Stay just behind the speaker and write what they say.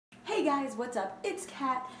Hey guys, what's up? It's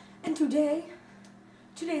Kat, and today's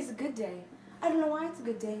a good day. I don't know why it's a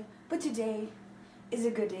good day, but today is a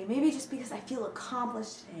good day. Maybe just because I feel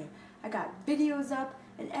accomplished today. I got videos up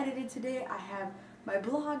and edited today. I have my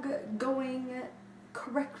blog going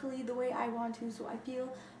correctly the way I want to, so I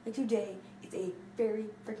feel like today is a very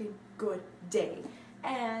freaking good day.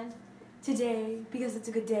 And today, because it's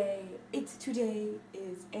a good day, today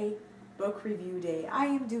is a book review day. I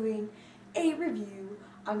am doing a review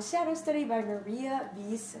on Shadow Study by Maria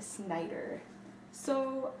V. Snyder.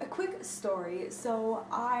 So, a quick story. So,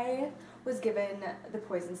 I was given the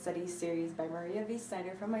Poison Study series by Maria V.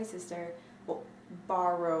 Snyder from my sister. Well,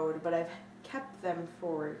 borrowed, but I've kept them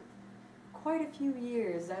for quite a few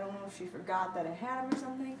years. I don't know if she forgot that I had them or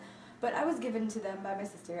something, but I was given to them by my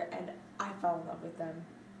sister, and I fell in love with them.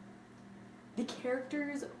 The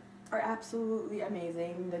characters are absolutely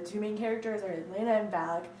amazing. The two main characters are Yelena and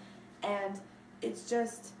Valek, and it's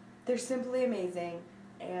just, they're simply amazing.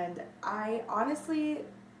 And I honestly,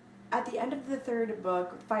 at the end of the third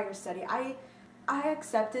book, Fire Study, I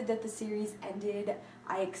accepted that the series ended.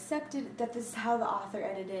 I accepted that this is how the author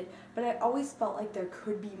ended it, but I always felt like there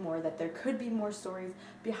could be more, that there could be more stories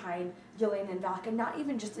behind Yelena and Valek, and not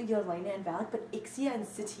even just Yelena and Valek, but Ixia and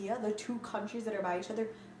Sitia, the two countries that are by each other.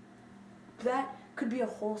 That could be a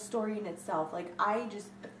whole story in itself. Like, I just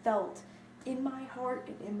felt in my heart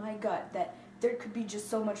and in my gut that there could be just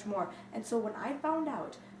so much more. And so when I found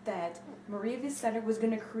out that Maria V. Snyder was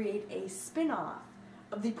going to create a spin-off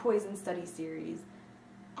of the Poison Study series,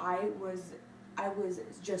 I was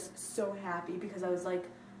just so happy, because I was like,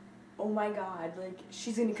 oh my god, like,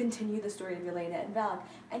 she's going to continue the story of Yelena and Valek.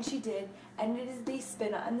 And she did, and it is the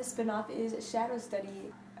spin-off, and the spin-off is Shadow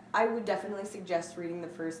Study. I would definitely suggest reading the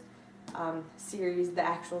first series, the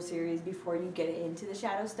actual series, before you get into the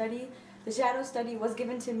Shadow Study. The Shadow Study was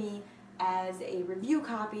given to me as a review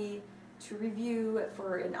copy to review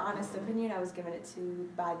for an honest opinion. I was given it to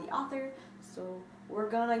by the author, so we're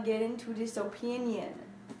gonna get into this opinion.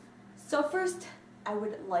 So first, I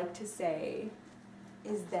would like to say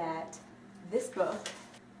is that this book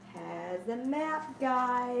has a map,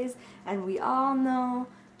 guys, and we all know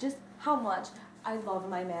just how much I love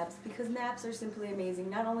my maps, because maps are simply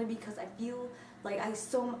amazing. Not only because I feel like I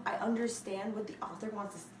understand what the author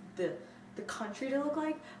wants the country to look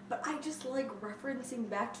like, but I just like referencing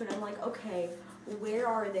back to it. I'm like, okay, where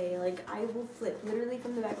are they? Like, I will flip literally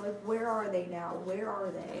from the back, like, where are they now? Where are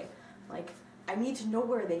they? Like, I need to know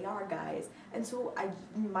where they are, guys. And so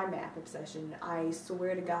my map obsession, I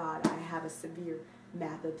swear to God, I have a severe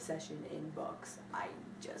map obsession in books. I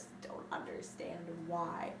just don't understand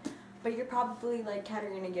why. But you're probably like, Kat, are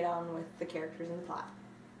you gonna get on with the characters in the plot?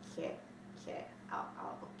 Okay.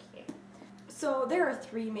 So there are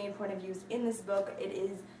three main point of views in this book. It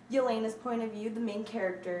is Yelena's point of view, the main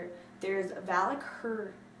character. There's Valek,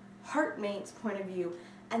 her heartmate's point of view.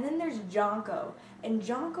 And then there's Jonko. And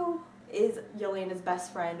Jonko is Yelena's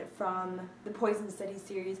best friend from the Poison Study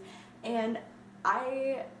series. And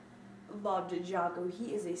I loved Jonko.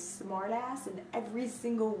 He is a smartass in every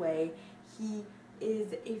single way. He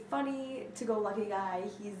is a funny, to-go-lucky guy.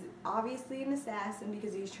 He's obviously an assassin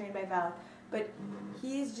because he's trained by Valek, but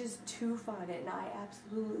he is just too fun, and I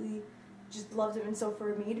absolutely just loved him. And so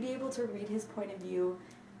for me to be able to read his point of view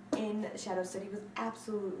in Shadow Study was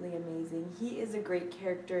absolutely amazing. He is a great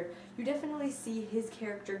character. You definitely see his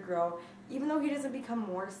character grow. Even though he doesn't become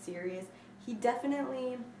more serious, he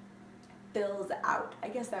definitely fills out. I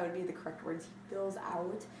guess that would be the correct words. He fills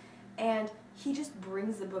out. And he just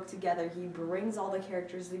brings the book together. He brings all the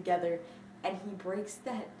characters together, and he breaks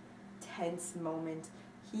that tense moment.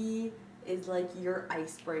 He is like your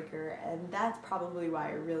icebreaker, and that's probably why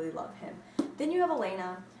I really love him. Then you have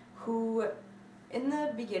Yelena, who in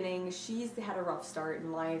the beginning, she's had a rough start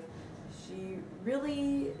in life. She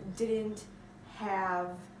really didn't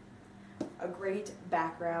have a great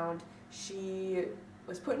background. She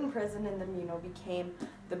was put in prison and then, became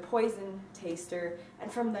the poison taster,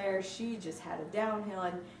 and from there she just had a downhill.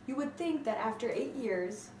 And you would think that after 8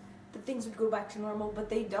 years that things would go back to normal, but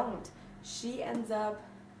they don't. She ends up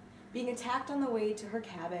being attacked on the way to her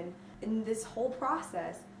cabin. In this whole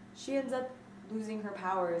process, she ends up losing her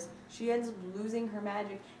powers, she ends up losing her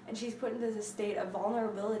magic, and she's put into this state of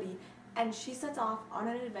vulnerability. And she sets off on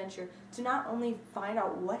an adventure to not only find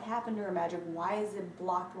out what happened to her magic, why is it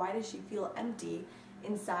blocked, why does she feel empty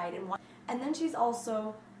inside, and then she's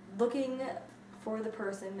also looking for the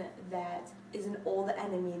person that is an old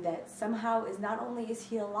enemy, that somehow is, not only is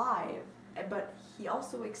he alive, but he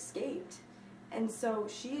also escaped. And so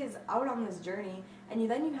she is out on this journey, and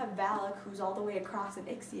then you have Valek, who's all the way across in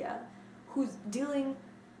Ixia, who's dealing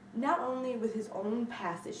not only with his own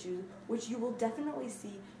past issues, which you will definitely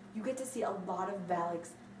see, you get to see a lot of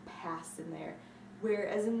Valek's past in there.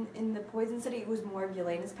 Whereas in the Poison City, it was more of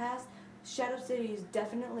Yelena's past. Shadow City is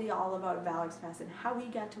definitely all about Valek's past and how he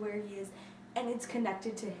got to where he is, and it's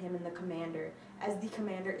connected to him and the Commander, as the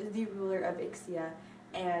Commander is the ruler of Ixia,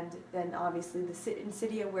 and then obviously the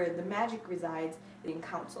Insidia, where the magic resides, in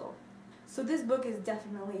Council. So this book is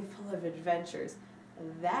definitely full of adventures.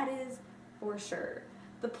 That is for sure.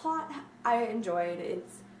 The plot I enjoyed.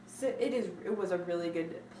 It was a really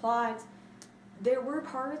good plot. There were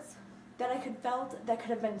parts that I felt that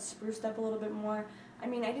could have been spruced up a little bit more. I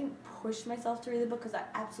mean, I didn't push myself to read the book because I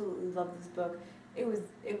absolutely love this book. It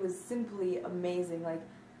was simply amazing. Like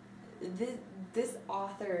this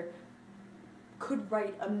author could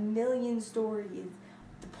write a million stories.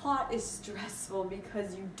 The plot is stressful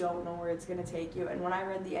because you don't know where it's gonna take you. And when I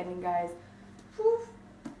read the ending, guys, whew,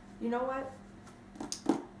 you know what?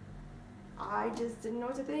 I just didn't know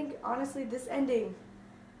what to think. Honestly, this ending,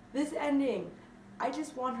 I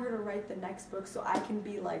just want her to write the next book so I can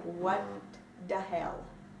be like, what the hell?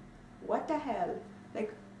 What the hell?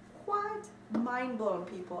 Like, what? Mind blown,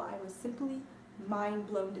 people. I was simply mind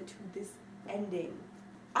blown to this ending.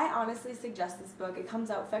 I honestly suggest this book. It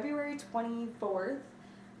comes out February 24th,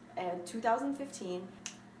 2015.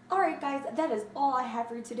 Alright guys, that is all I have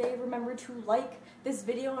for you today. Remember to like this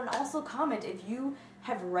video and also comment if you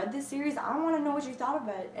have read this series. I want to know what you thought of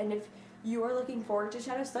it. And if you are looking forward to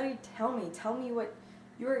Shadow Study, tell me what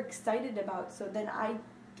you're excited about, so then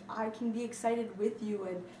I can be excited with you,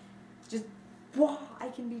 and just, wow, I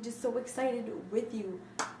can be just so excited with you.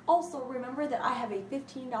 Also, remember that I have a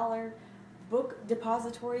 $15 book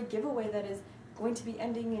depository giveaway that is going to be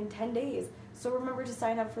ending in 10 days. So remember to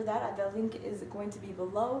sign up for that. The link is going to be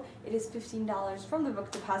below. It is $15 from the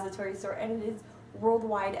book depository store, and it is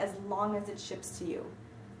worldwide as long as it ships to you.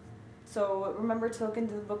 So remember to look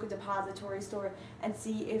into the book depository store and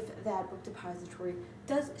see if that book depository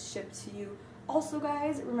does ship to you. Also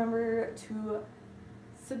guys, remember to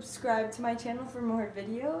subscribe to my channel for more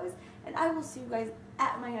videos, and I will see you guys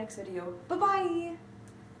at my next video. Bye-bye!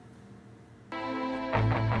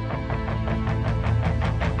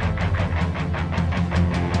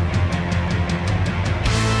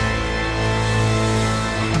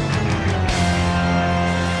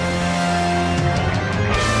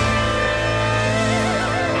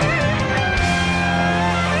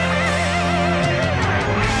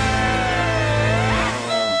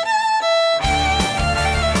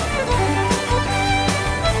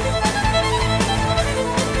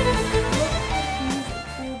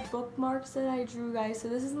 That I drew, guys. So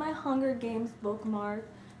this is my Hunger Games bookmark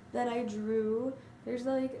that I drew. There's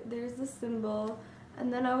the symbol,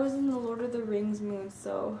 and then I was in the Lord of the Rings mood,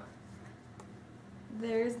 so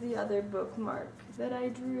there's the other bookmark that I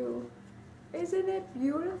drew. Isn't it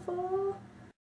beautiful?